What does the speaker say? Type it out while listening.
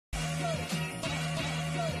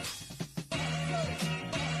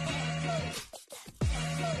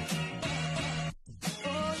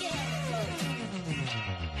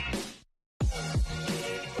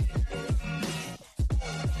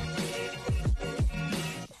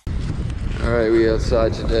Alright, we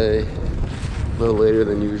outside today. A little later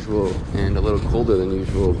than usual and a little colder than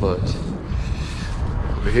usual, but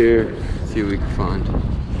we're here. See what we can find.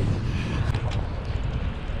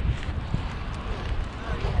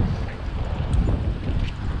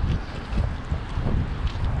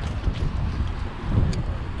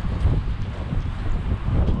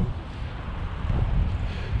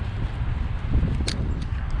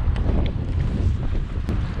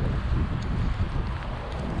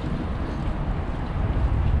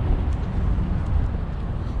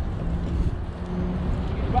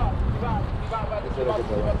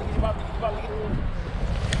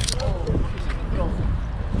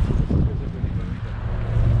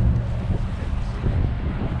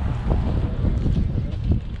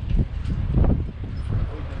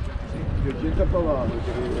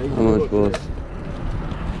 How much, boss?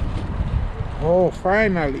 Oh,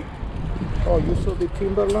 finally. Oh, you saw the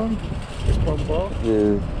Timberland?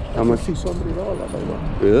 Yeah. How much?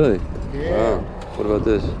 $600. Really? Yeah. Wow. What about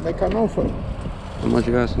this? Make an offer. How much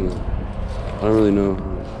you asking though? I don't really know.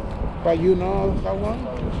 But you know that one?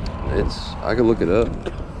 I could look it up.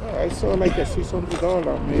 I saw like a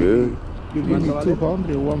 $600 maybe. Really? You give me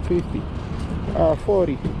 200, 150.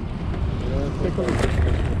 40. Take a look.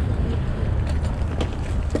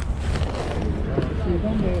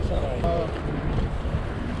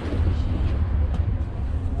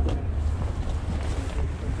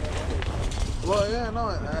 Well, yeah, no,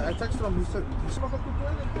 I texted him. He said,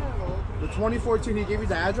 the 2014, he gave you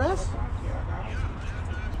the address?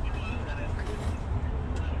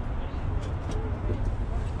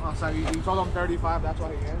 Oh, so you told him 35, that's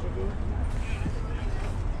why he answered you?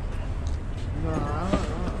 No, I don't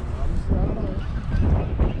know. Honestly, I don't know.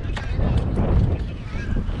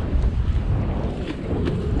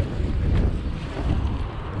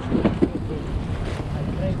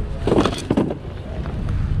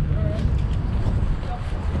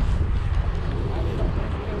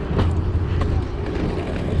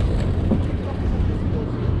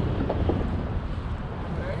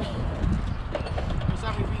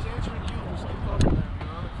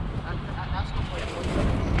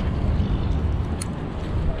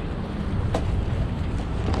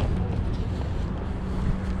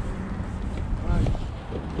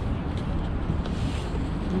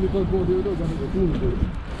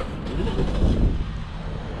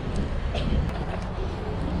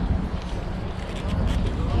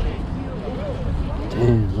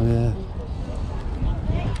 Damn, look at that.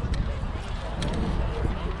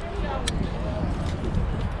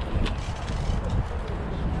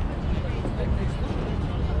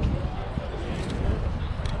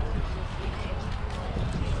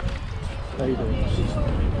 How you doing?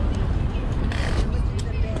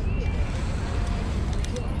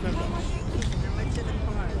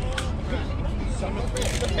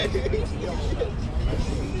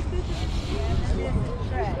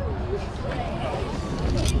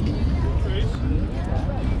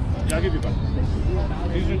 Yeah, I'll give you back.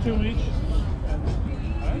 These are 2 each.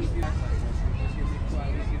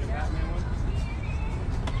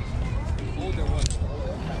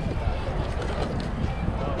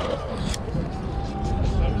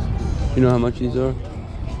 You know how much these are?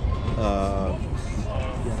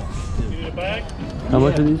 You need a bag? How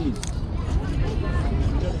much are these?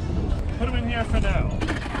 Put them in here for now.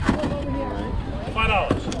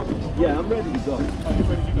 $5. Yeah, I'm ready to go. Oh, you're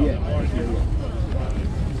ready to go? Yeah. I'll give you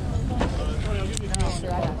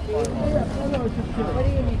What do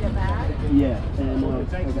you need, a bag? Yeah, and I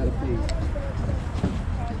gotta pay.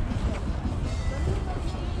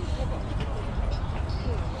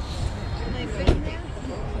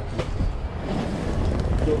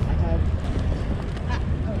 So I have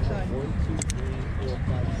 1, 2, 3, 4,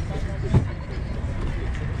 5, 6.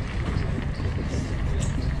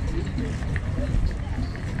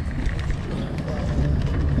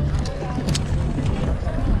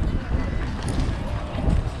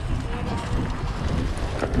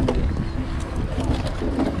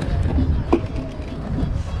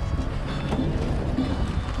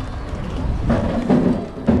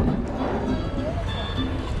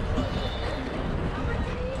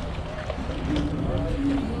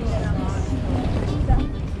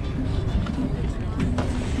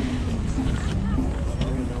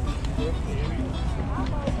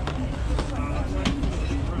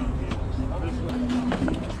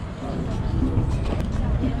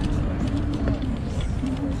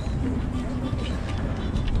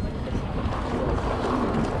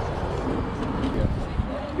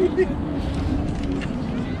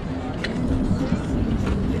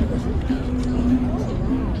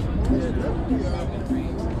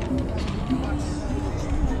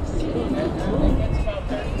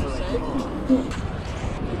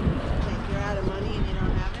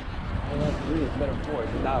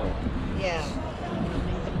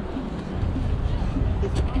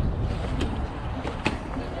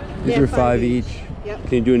 These They're are 5 each. Yep.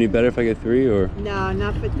 Can you do any better if I get 3 or? No,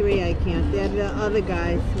 not for 3 I can't. They're the other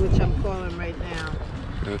guys, which I'm calling right now.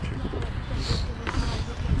 Gotcha.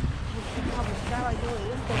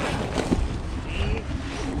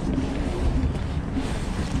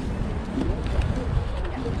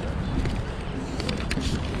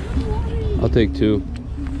 I'll take 2.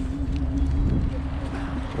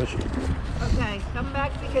 Okay, come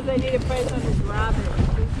back because I need a price on this Robin.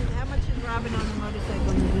 How much is Robin on the motorcycle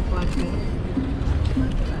in the Ziploc bin?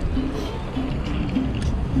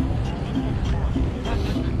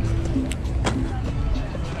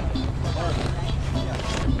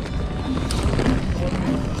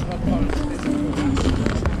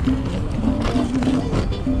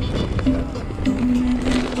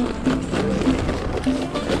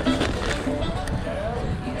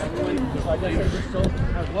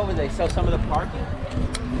 What would they sell? Some of the parking?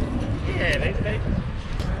 Yeah, they.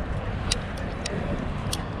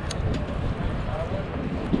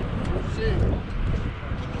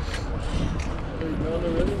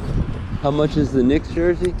 How much is the Knicks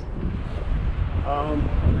jersey? I'm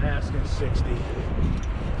asking 60.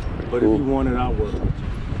 But Cool. if you want it, I'll work with you.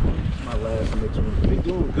 It's my last mix one. They're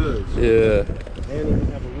doing good. So. Yeah. They don't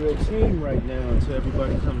even have a real team right now until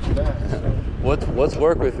everybody comes back. So. What's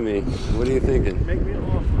work with me? What are you thinking? Make me an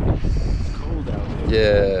offer. It's cold out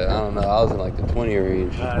there. Yeah, I don't know. I was in like the 20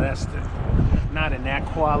 range. That's not in that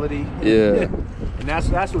quality. Yeah. And that's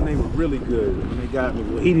when they were really good. When they got me.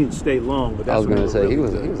 Well, he didn't stay long, but that's I was when gonna they say were he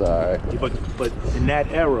really was good. alright. But in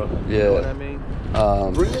that era, Yeah. you know what I mean?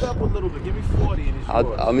 Bring it up a little bit. Give me 40 and it's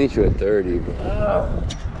yours. I'll meet you at 30.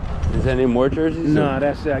 Is there any more jerseys? Nah,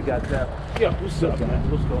 that's it. I got that. Yeah, what's up,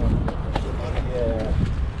 man? What's going on? Yeah.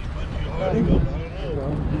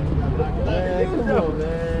 Man, come on,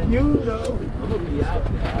 man. You know. I'm gonna be out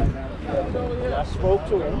there. I spoke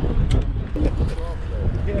to him.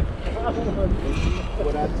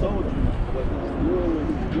 What I told you, what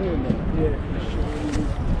he's doing that.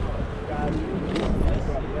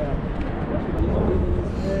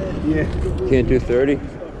 Yeah. Can't do 30?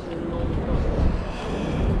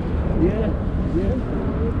 Yeah.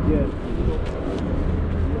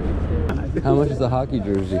 How much is the hockey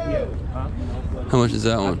jersey? How much is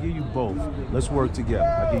that I'll one? give you both. Let's work together.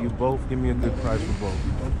 I'll give you both. Give me a good price for both.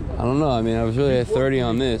 I don't know. I mean, I was really at 30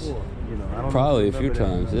 on this. You know, I don't Probably a remember few that.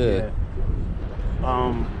 times, yeah.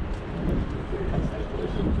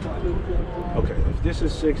 Okay, if this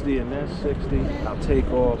is 60 and that's 60, I'll take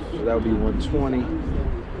off. So that would be 120.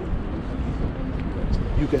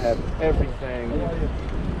 You can have everything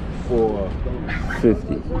for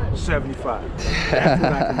 50. 75. That's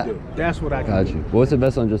what I can do. That's what I can Got do. you. What's the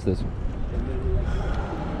best on just this one?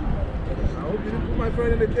 I hope you didn't put my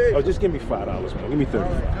friend in the cage. Oh, just give me $5 more. Give me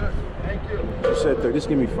 35. Thank you. You said 30. Just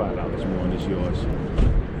give me $5 more and it's yours. You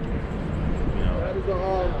know, That is a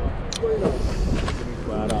give me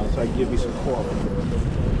 $5 so I can give you some coffee.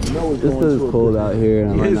 You know it's Just going because to it's a cold good- out here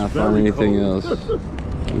and I might It's not find very anything cold.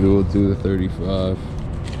 else, we will do the 35.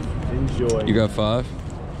 Enjoy. You got 5?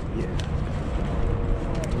 Yeah.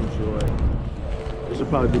 Enjoy. This will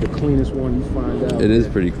probably be the cleanest one you find out. It is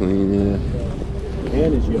pretty clean, yeah.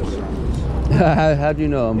 And it's your size. How'd you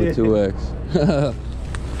know I'm a 2X?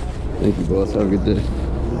 Thank you, boss. Have a good day.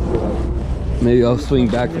 Maybe I'll swing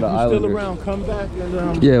back to If the you're still Islanders. around, come back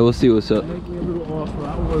and Yeah, we'll see what's up. make me a little offer.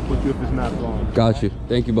 I'll work with you if it's not gone. Got you.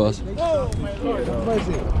 Thank you, boss. Oh, my Lord.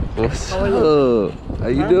 What's up? How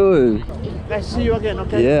you doing? Nice to see you again,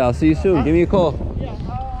 okay? Yeah, I'll see you soon. Give me a call. Yeah,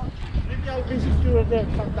 maybe I'll visit you again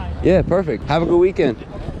sometime. Yeah, perfect. Have a good weekend.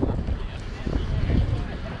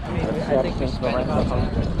 I think we spent about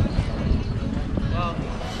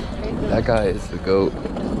That guy is the GOAT.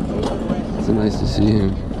 It's nice to see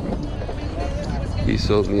him. He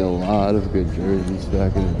sold me a lot of good jerseys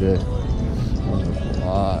back in the day. A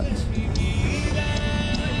lot.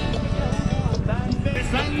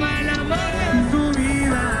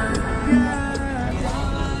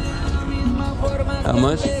 How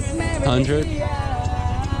much? 100?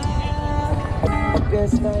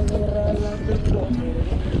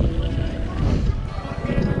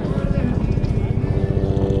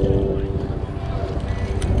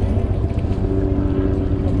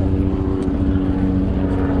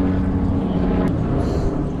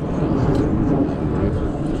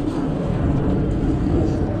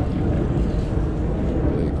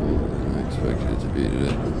 I expected it to be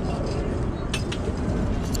today.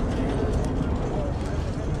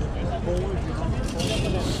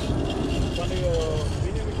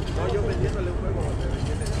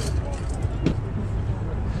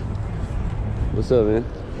 What's up, man?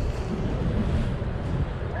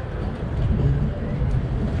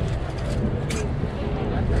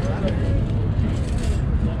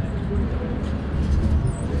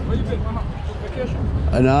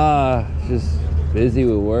 Nah, just busy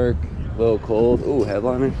with work, a little cold. Ooh,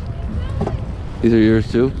 headliner. These are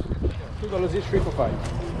yours too? $2 each, 3 for 5.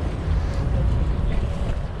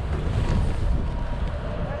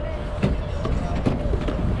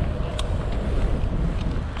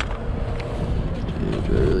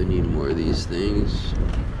 Do I really need more of these things?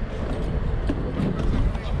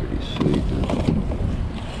 It's pretty sweet.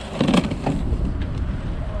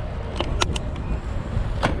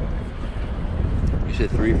 You said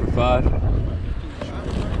 3 for 5?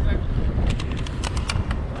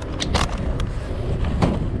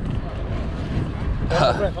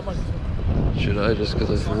 Should I, just because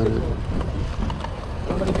I found it?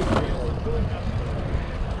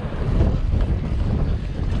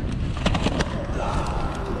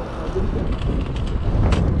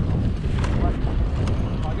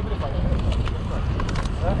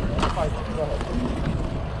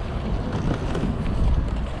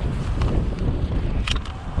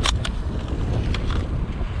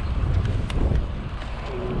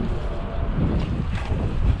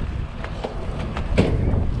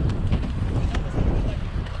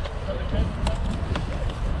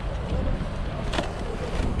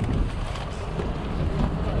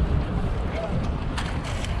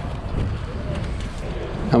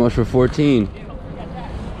 How much for 14? 5,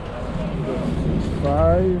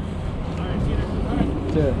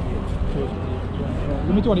 10.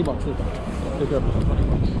 Give me 20 bucks. Take care of it. 20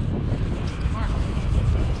 bucks.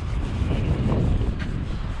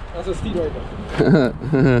 That's a steal right there.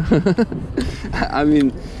 I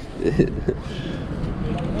mean,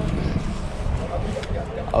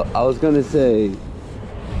 I was gonna say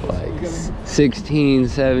like 16,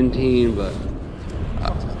 17, but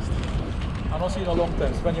I don't see you in a long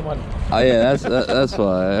time. Spend your money. oh yeah, that's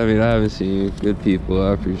why. I mean, I haven't seen you. Good people.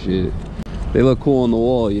 I appreciate it. They look cool on the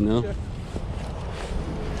wall, you know.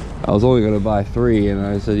 I was only gonna buy 3, and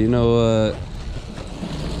I said, you know what?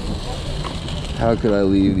 How could I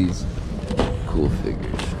leave these cool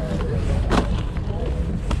figures?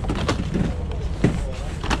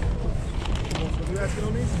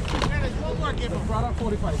 Product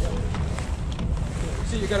 45.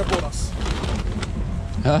 See, you got a bonus.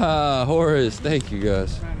 Haha, Horace, thank you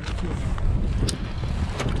guys.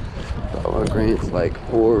 Oh, grants like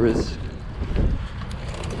Horace.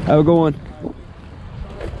 Have a good one.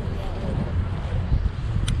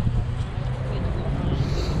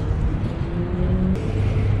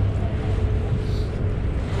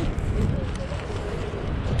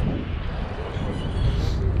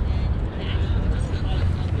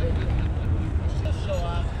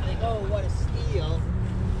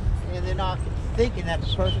 Thinking that the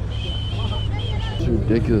person It's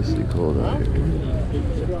ridiculously cold out here.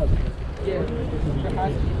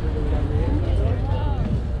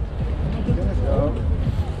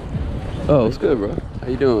 Oh, it's good, bro. How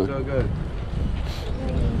you doing? So good.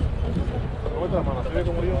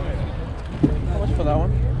 How much for that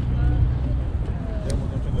one?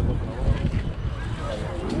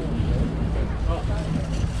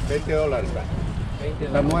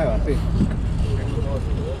 $20. La nueva, sí.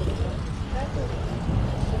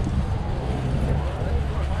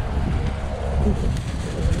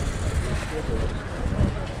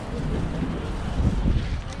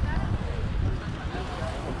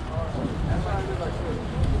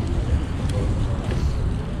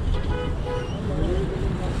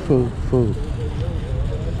 Food.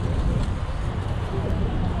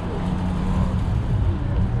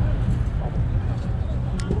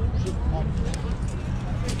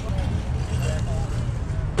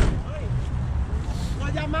 Lo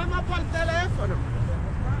llamamos por teléfono.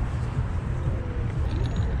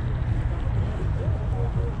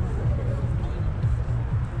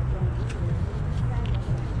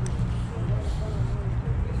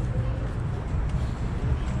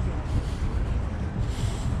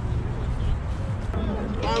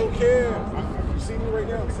 I don't care. You see me right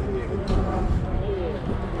now? See me.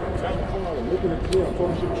 Look at the clear.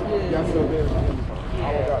 Y'all still there? I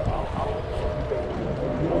don't got.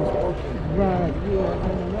 Right, yeah, I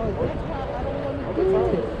don't know.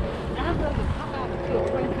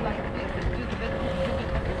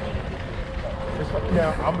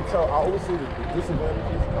 Now, I'm gonna tell. I always say the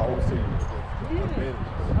disadvantages. I always say the advantages.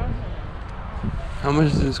 How much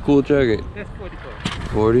is this cool jacket? That's 44.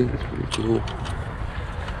 40? That's pretty cool.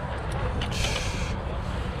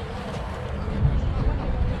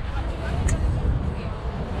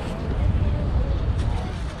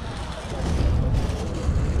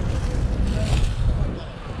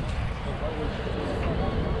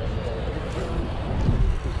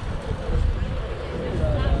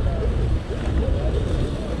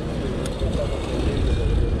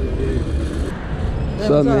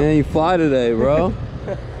 What's up, man? You fly today, bro.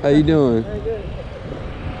 How you doing? Very good.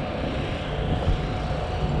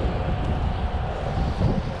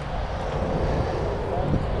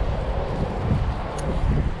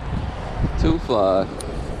 Too fly.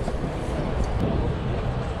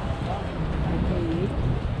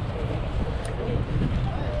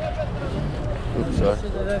 Oops, sorry. So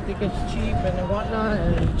that I think it's cheap and whatnot,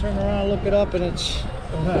 and you turn around, look it up, and it's.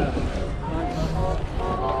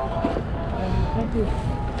 Thank you.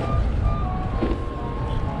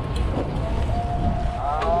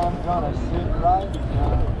 I'm gonna sit right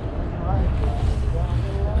now.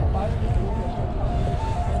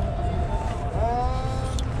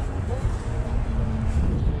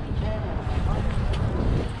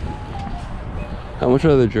 How much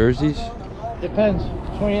are the jerseys? Depends.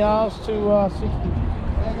 $20 to $60.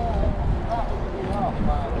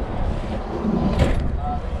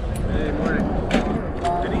 Hey, morning.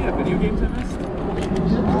 Any video games I missed?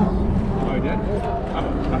 Oh, I did?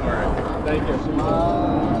 I'm alright. Thank you.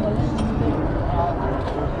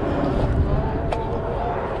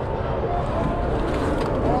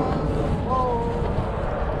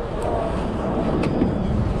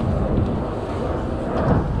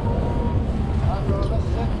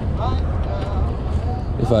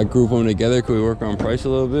 If I group them together, could we work on price a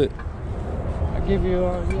little bit? I'll give you,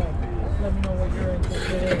 yeah, let me know what you're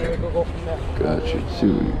interested in, and we'll go from there. Gotcha. See,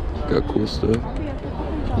 we got cool stuff.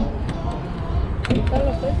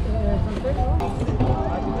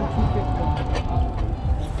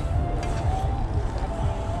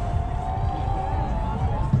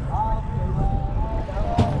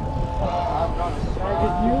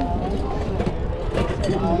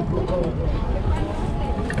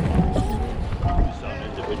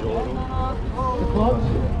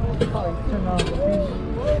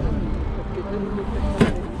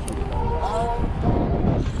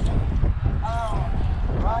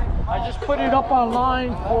 I just put it up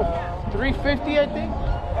online for $350, I think.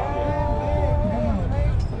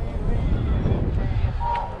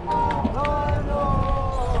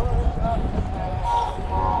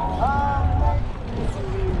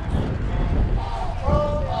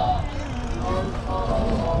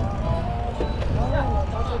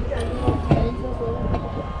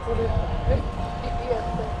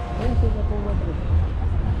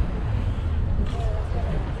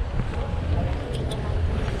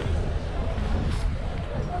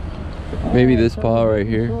 Maybe this pile right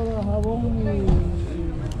here.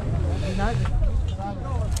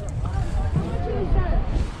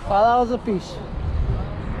 $5 a piece.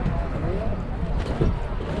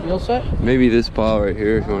 You all set? Maybe this pile right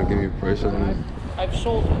here if you want to give me a price on it. I've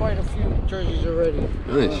sold quite a few jerseys already.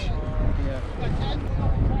 Nice.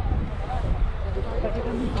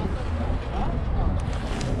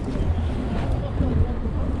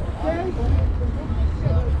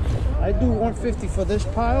 I do $150 for this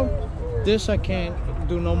pile. This I can't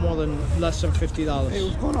do no more than less than $50. Hey,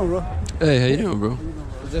 what's going on, bro? Hey, how you doing, bro?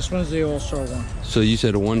 This one's the all-star one. So you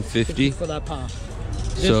said a 150? For that pile.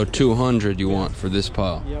 So 200 you want for this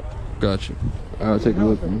pile? Yep. Gotcha. I'll take a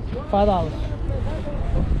look. $5.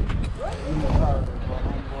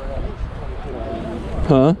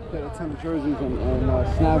 Huh? Got a ton of jerseys and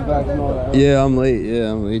snapbacks and all that. Yeah, I'm late.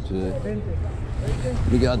 Yeah, I'm late today.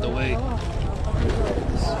 We got the weight.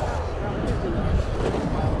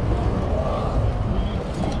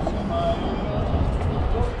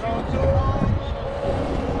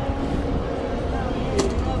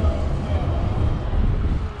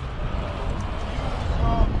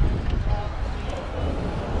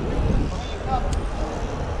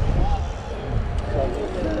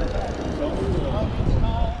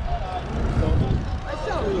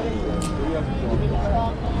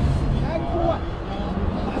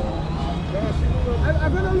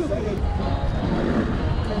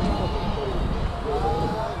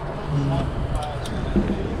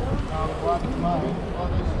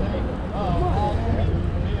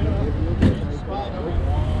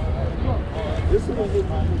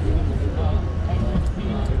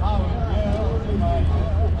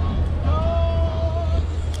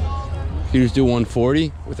 You just do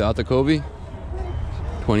 140 without the Kobe?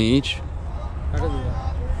 20 each? I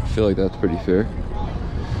feel like that's pretty fair.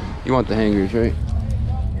 You want the hangers, right?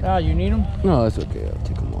 Ah, you need them? No, that's okay. I'll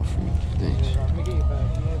take them off for you. Thanks. Let me get your bag.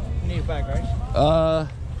 You need a bag, right?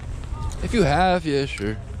 If you have, yeah,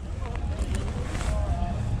 sure.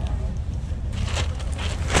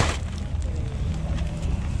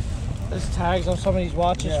 There's tags on some of these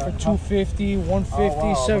watches for $250,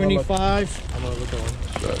 $150, $75. I'm gonna look at one.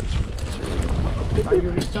 Are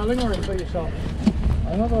you reselling or for yourself? I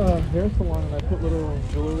have a hair salon and I put little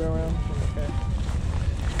jewelry around. Okay.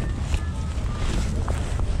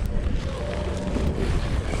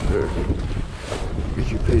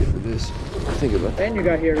 Just think about that. And you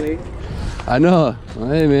got here late. I know. Well,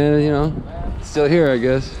 hey man, you know, still here, I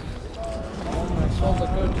guess. I sold a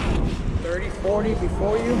good 30, 40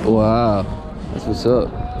 before you. Wow, that's what's up.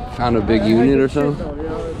 Found a big unit or so. You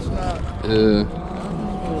know, it's not.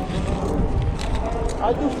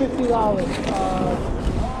 I do $50. Gotta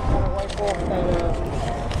wipe off that.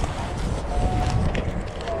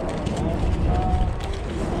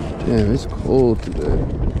 Damn, it's cold today.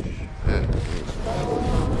 Yeah.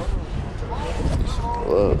 These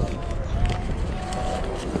gloves.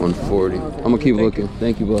 140. I'm gonna keep looking.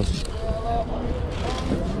 Thank you, boss.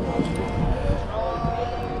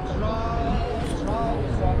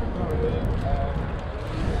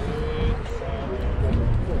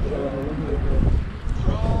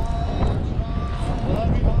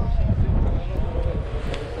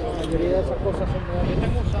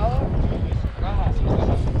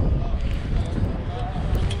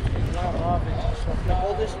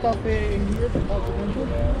 All this stuff in here, the continental,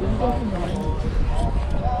 this is all from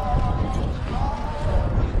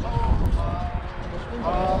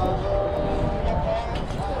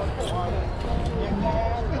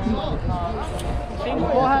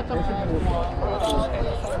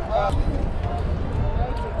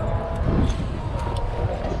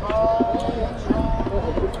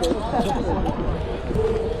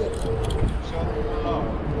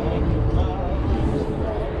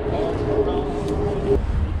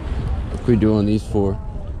What are we doing these for?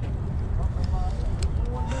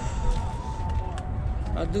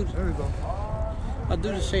 I do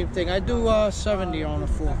the same thing. I do 70 on a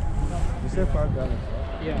full. You said $5.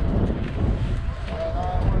 Yeah.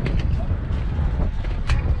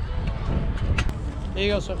 There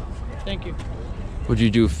you go, sir. Thank you. Would you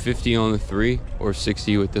do 50 on the 3 or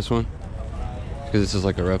 60 with this one? Because this is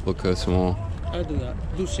like a replica small. I do that.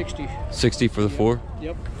 Do 60. 60 for the 4?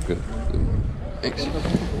 Yep. Good. Thanks.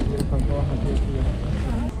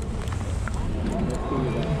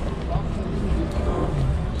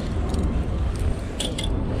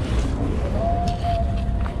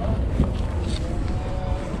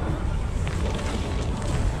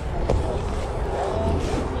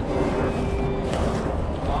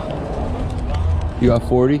 You got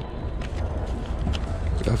 40? You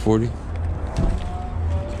got 40?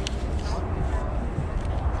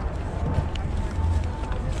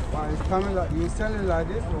 It's coming like you selling like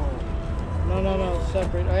this or? No,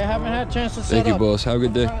 separate. I haven't had a chance to set up. Thank you, boss. Have a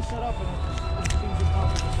good day. Trying to set up and it seems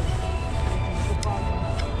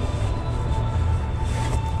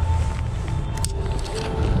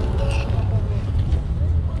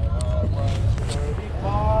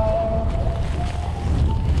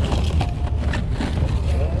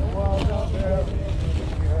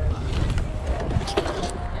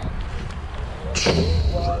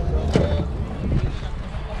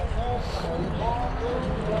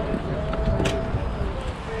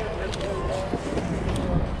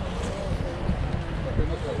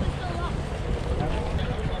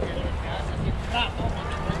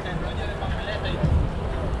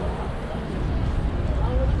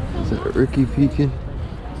Is that Ricky peeking?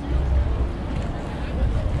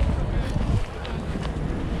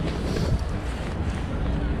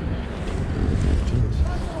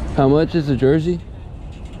 How much is the jersey?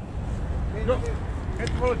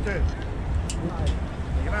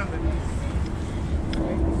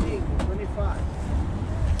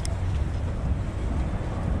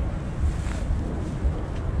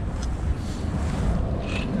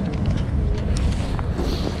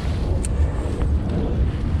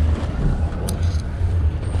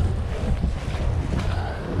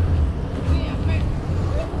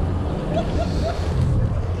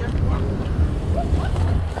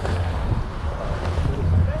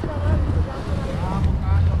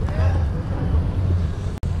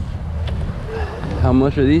 How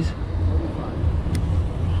much are these?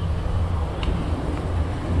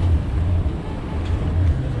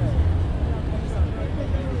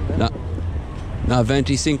 Not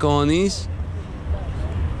 25 on these?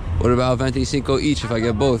 What about 25 each if I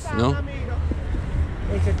get both, no?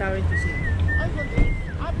 Ese está 25.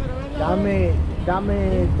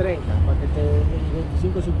 Dame 30 para que te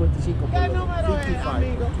 25, 55.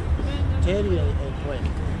 55. 30 and 20.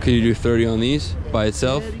 Could you do 30 on these by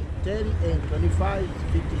itself? 30 and 25,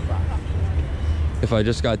 55. If I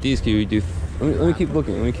just got these, can you do... Let me keep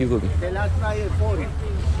looking, The last price is 40.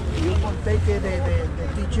 You can take the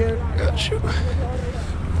t-shirt. Gotcha.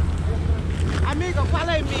 Amigo, ¿cuál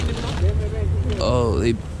es el mínimo? Oh,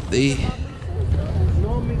 they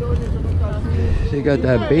got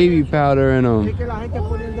that baby powder in them. They got that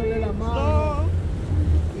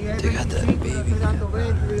baby powder.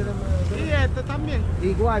 Y este también.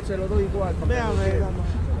 Igual, se lo doy igual. Véame.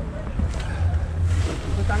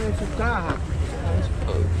 están en su caja.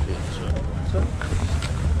 Oh shit.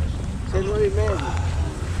 Ese es 9.5.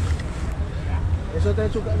 Eso está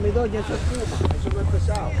en su caja. Mi doña, eso es Puma. Eso no es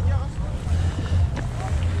pesado.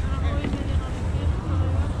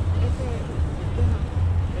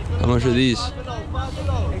 How much are these?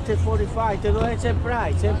 Este es 45. Este no es el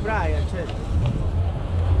price. El price.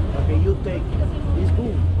 Okay, you take this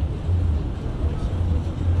boom.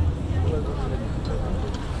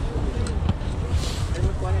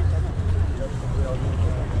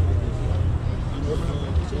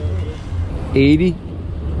 $80?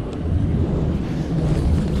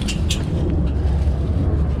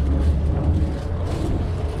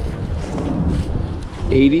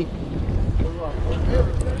 $80?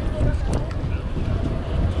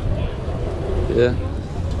 Yeah.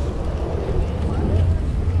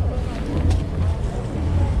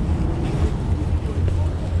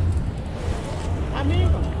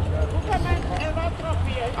 Amigo, búscame el otro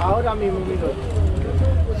pie. Ahora mismo, mi doña.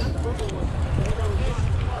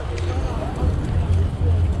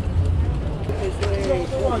 Eso es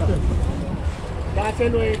 ¿cuánto?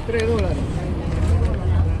 Dáselo en $3.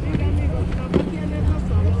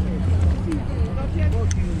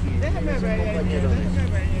 Déjeme ver.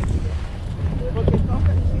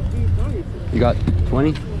 You got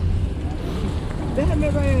 20?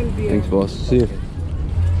 Déjeme ver el bien. Thanks, boss. See you.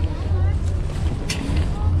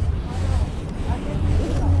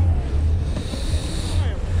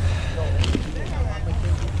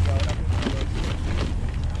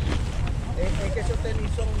 Es que esos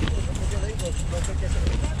tenis son, como yo digo, no sé qué son.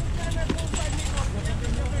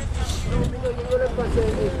 No, mira, yo le pasé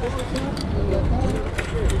el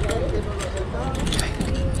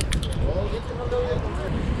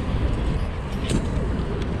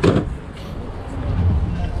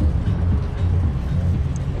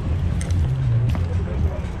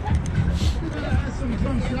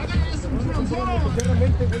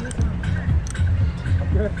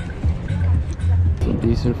Some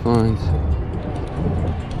decent finds.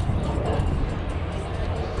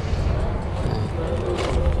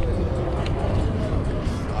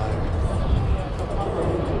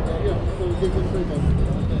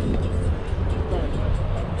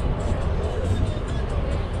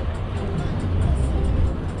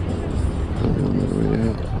 On the way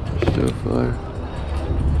out, still fire.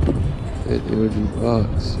 Hit the OG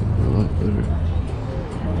box, a lot better.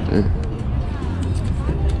 Damn.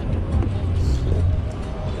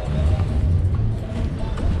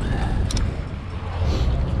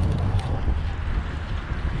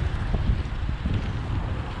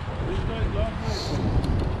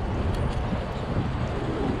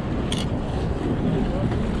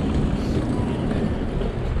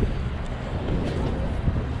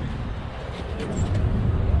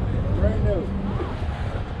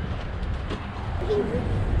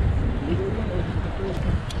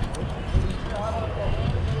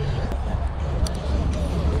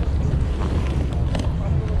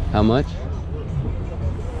 How much?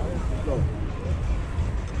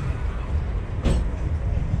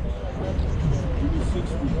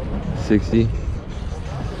 $60.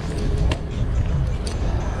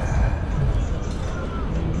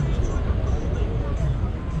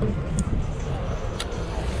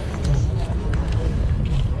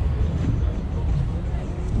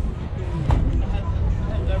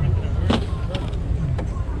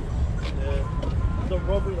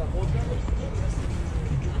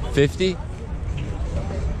 $50?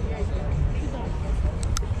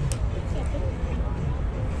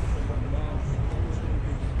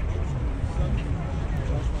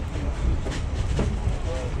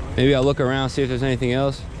 Maybe I'll look around, see if there's anything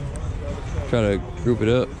else. Try to group it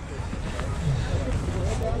up.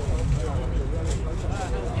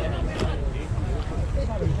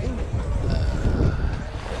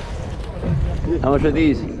 How much are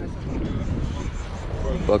these?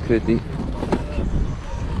 $1.50.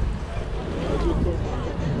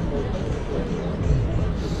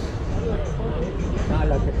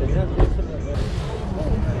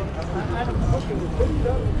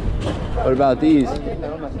 What about these?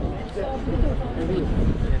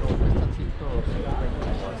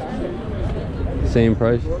 Same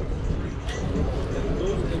price?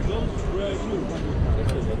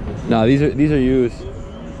 No, these are used.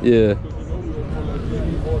 Yeah.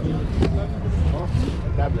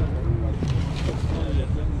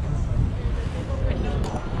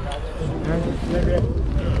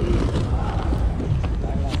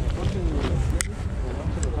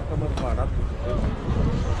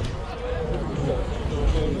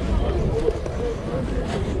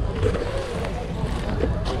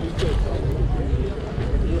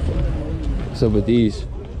 What's up with these?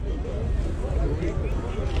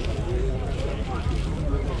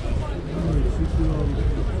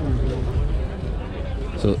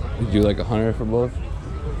 So you do like 100 for both?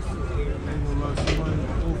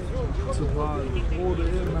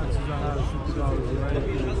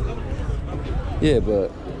 Yeah, but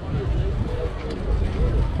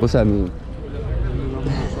what's that mean?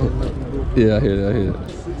 Yeah, I hear that. I hear that.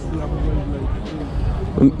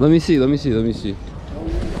 Let me see. Let me see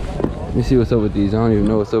what's up with these. I don't even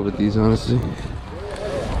know what's up with these, honestly.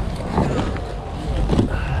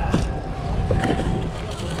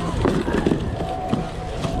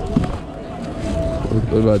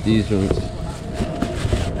 What about these joints?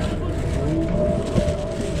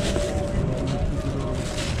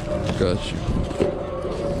 Got you.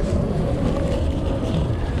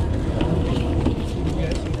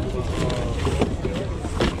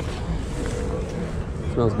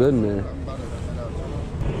 Smells good in there.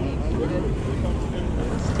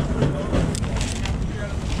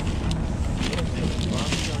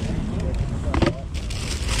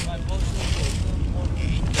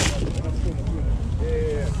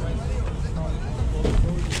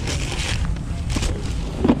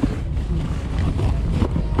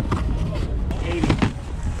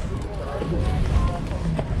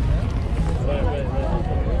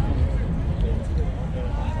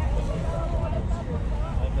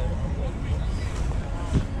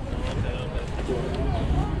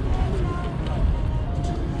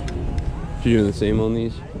 You doing the same on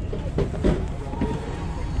these?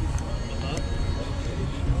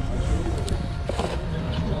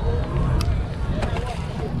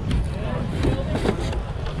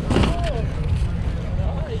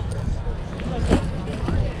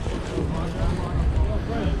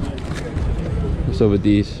 What's up with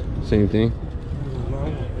these? Same thing?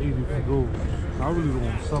 I really don't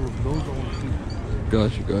want to sell them. Those I want to keep.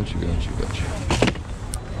 Got you.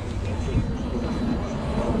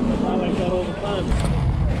 I like that all the time.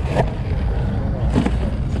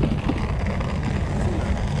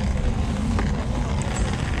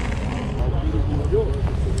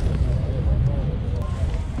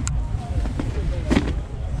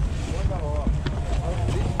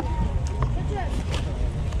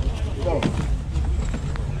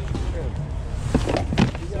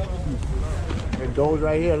 And those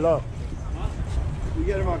right here, look.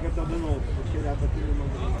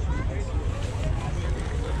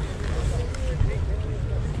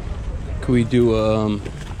 Could we do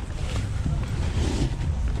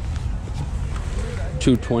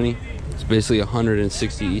 220? It's basically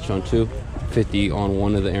 160 each on two, 50 on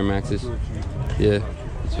one of the Air Maxes. Yeah,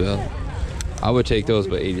 so I would take those,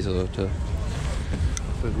 but 80's a little tough.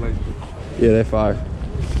 Yeah, they're fire.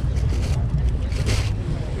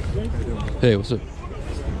 Hey, what's up?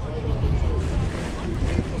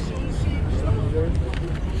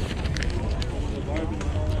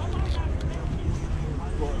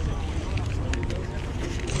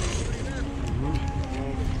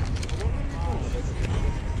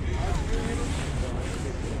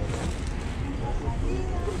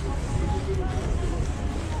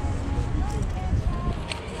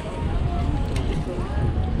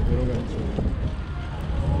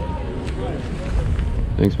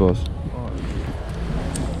 Thanks, boss.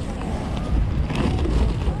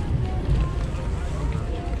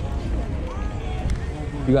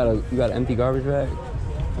 You got an empty garbage bag?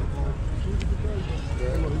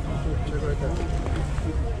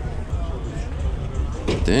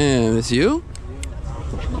 Damn, it's you?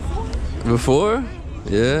 Before?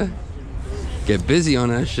 Yeah. Get busy on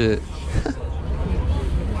that shit.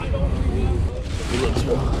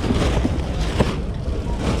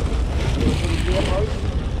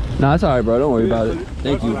 Nah, it's alright, bro. Don't worry about it.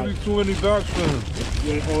 Thank you. $20 for him.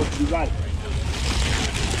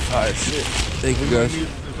 Alright, shit. Thank you, guys.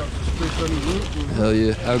 Hell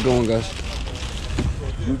yeah. Have a good one, guys.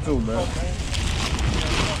 You too, man.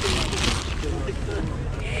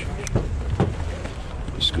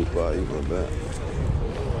 Scoop by, you go back.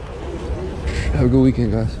 Have a good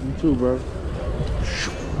weekend, guys. You too, bro.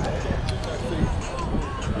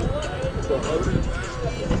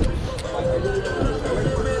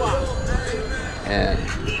 Man,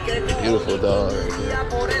 beautiful dog.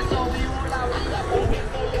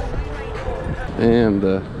 Damn,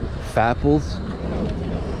 the Fapples.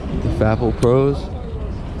 The Fapple Pros.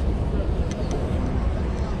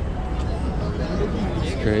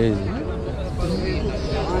 It's crazy.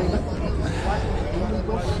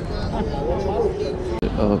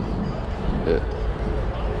 Oh, yeah.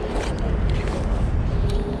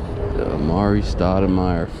 The Amari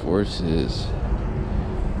Stoudemire Forces.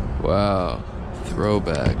 Wow,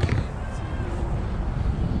 throwback.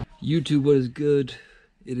 YouTube, what is good?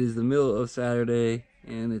 It is the middle of Saturday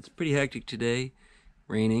and it's pretty hectic today.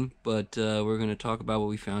 raining, but we're going to talk about what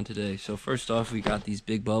we found today. So first off, we got these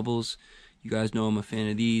big bubbles. You guys know I'm a fan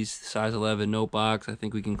of these. Size 11 note box. I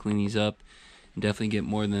think we can clean these up and definitely get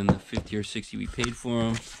more than the 50 or 60 we paid for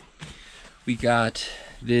them. We got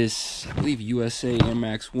this, I believe, USA Air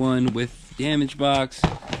Max 1 with damage box.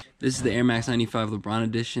 This is the Air Max 95 LeBron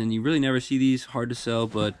edition. You really never see these, hard to sell,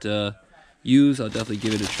 but used, I'll definitely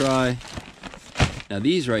give it a try. Now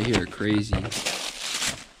these right here are crazy.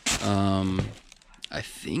 I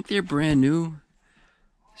think they're brand new.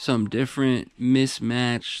 Some different,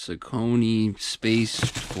 mismatched, Saucony, Space,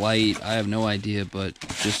 Flight. I have no idea, but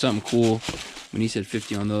just something cool. When he said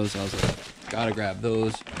 50 on those, I was like, gotta grab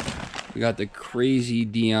those. We got the crazy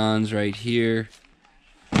Dion's right here.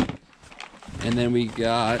 And then we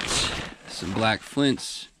got some black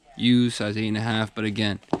Flints, used, size 8.5, but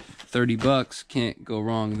again, 30 bucks, can't go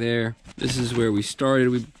wrong there. This is where we started.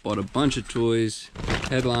 We bought a bunch of toys,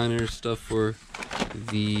 headliners, stuff for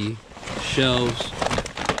the shelves.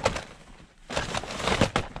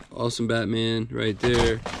 Awesome Batman right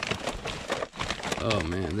there. Oh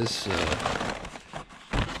man, this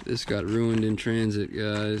got ruined in transit,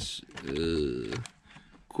 guys.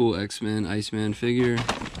 Cool X-Men Iceman figure.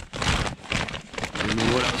 And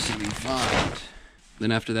then what else did we find?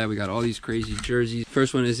 Then after that, we got all these crazy jerseys.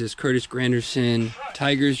 First one is this Curtis Granderson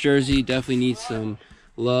Tigers jersey. Definitely needs some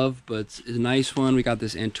love, but it's a nice one. We got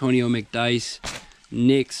this Antonio McDyess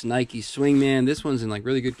Knicks Nike Swingman. This one's in like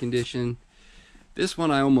really good condition. This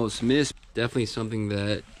one I almost missed. Definitely something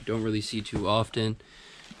that you don't really see too often.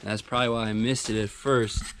 That's probably why I missed it at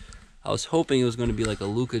first. I was hoping it was going to be like a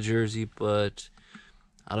Luka jersey, but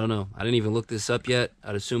I don't know. I didn't even look this up yet.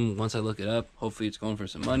 I'd assume once I look it up, hopefully it's going for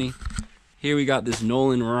some money. Here we got this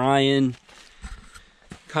Nolan Ryan,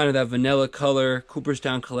 kind of that vanilla color,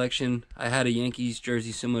 Cooperstown collection. I had a Yankees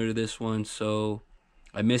jersey similar to this one, so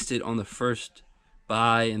I missed it on the first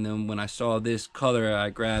buy, and then when I saw this color, I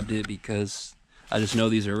grabbed it because I just know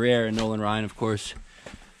these are rare. And Nolan Ryan, of course,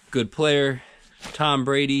 good player. Tom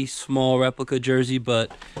Brady, small replica jersey,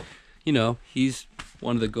 but you know, he's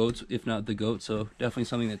one of the GOATs, if not the GOAT, so definitely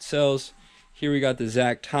something that sells. Here we got the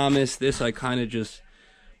Zach Thomas. This I kind of just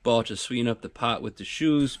bought to sweeten up the pot with the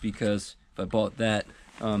shoes, because if I bought that,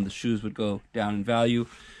 the shoes would go down in value.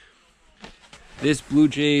 This Blue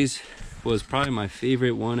Jays was probably my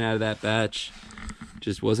favorite one out of that batch.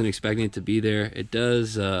 Just wasn't expecting it to be there. It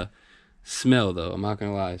does smell though, I'm not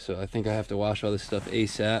gonna lie, so I think I have to wash all this stuff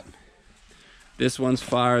ASAP. This one's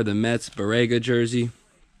fire, the Mets Borrega jersey.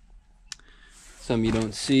 Some you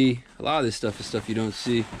don't see. A lot of this stuff is stuff you don't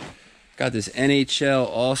see. Got this NHL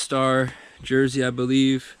All-Star jersey, I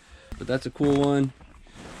believe, but that's a cool one.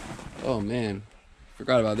 Oh man,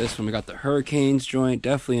 forgot about this one. We got the Hurricanes joint,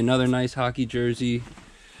 definitely another nice hockey jersey.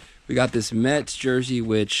 We got this Mets jersey,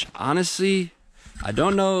 which honestly, I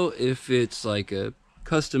don't know if it's like a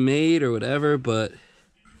custom made or whatever, but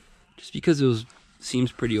just because it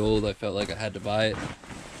seems pretty old, I felt like I had to buy it.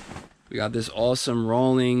 We got this awesome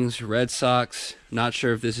Rawlings Red Sox. Not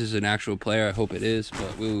sure if this is an actual player. I hope it is,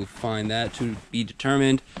 but we'll find that to be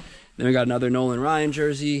determined. Then we got another Nolan Ryan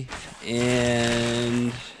jersey,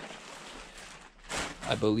 and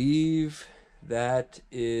I believe that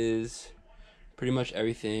is pretty much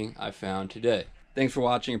everything I found today. Thanks for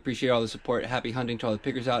watching. Appreciate all the support. Happy hunting to all the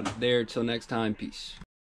pickers out there. Till next time, peace.